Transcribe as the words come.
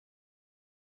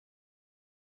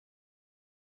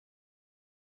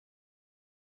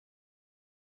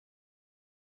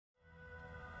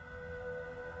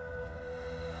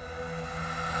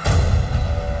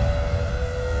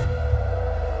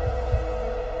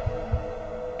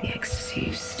The ecstasy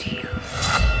of steel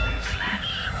and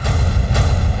flesh.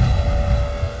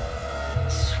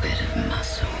 Sweat of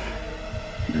muscle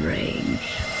and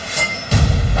rage.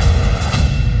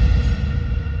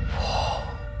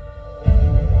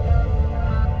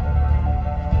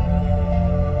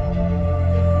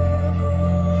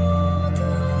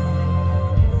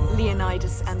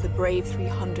 Leonidas and the brave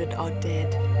 300 are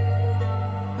dead.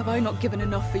 Have I not given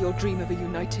enough for your dream of a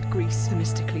united Greece,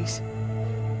 Themistocles?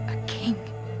 A king.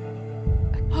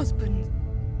 A husband.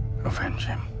 Avenge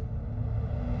him.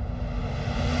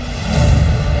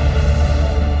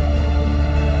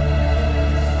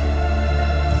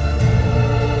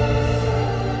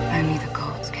 Only the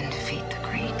gods can defeat the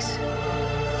Greeks.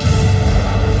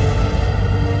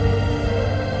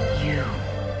 You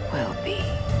will be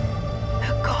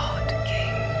a god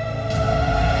king.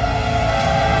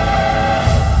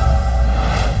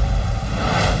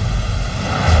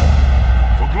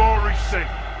 For glory's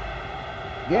sake,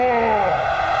 war!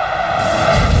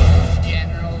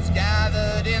 Generals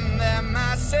gathered in their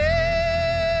masses.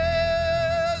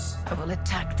 I will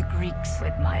attack the Greeks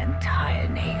with my entire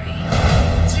navy.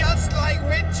 Just like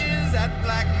witches at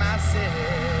black masses.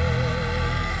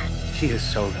 He has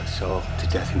sold her soul to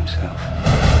death himself.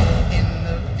 In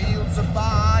the fields of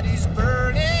bodies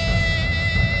burning.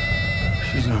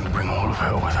 She's known to bring all of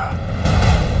hell with her.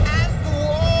 As the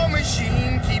war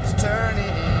machine keeps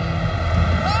turning.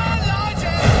 Oh, Lord,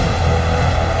 yeah.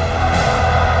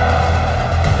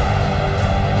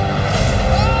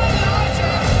 Oh, Lord,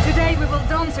 yeah. Today we will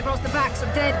dance across the backs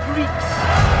of dead Greeks.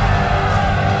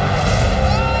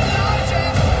 Oh, Lord,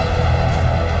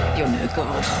 yeah. You're no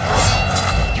god.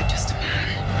 You're just a man.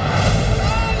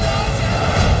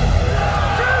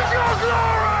 Choose your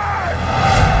glory!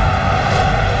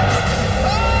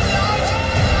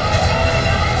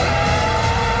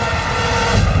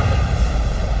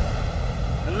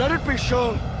 And let it be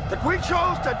shown that we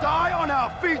chose to die on our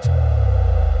feet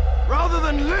rather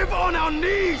than live on our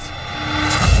knees.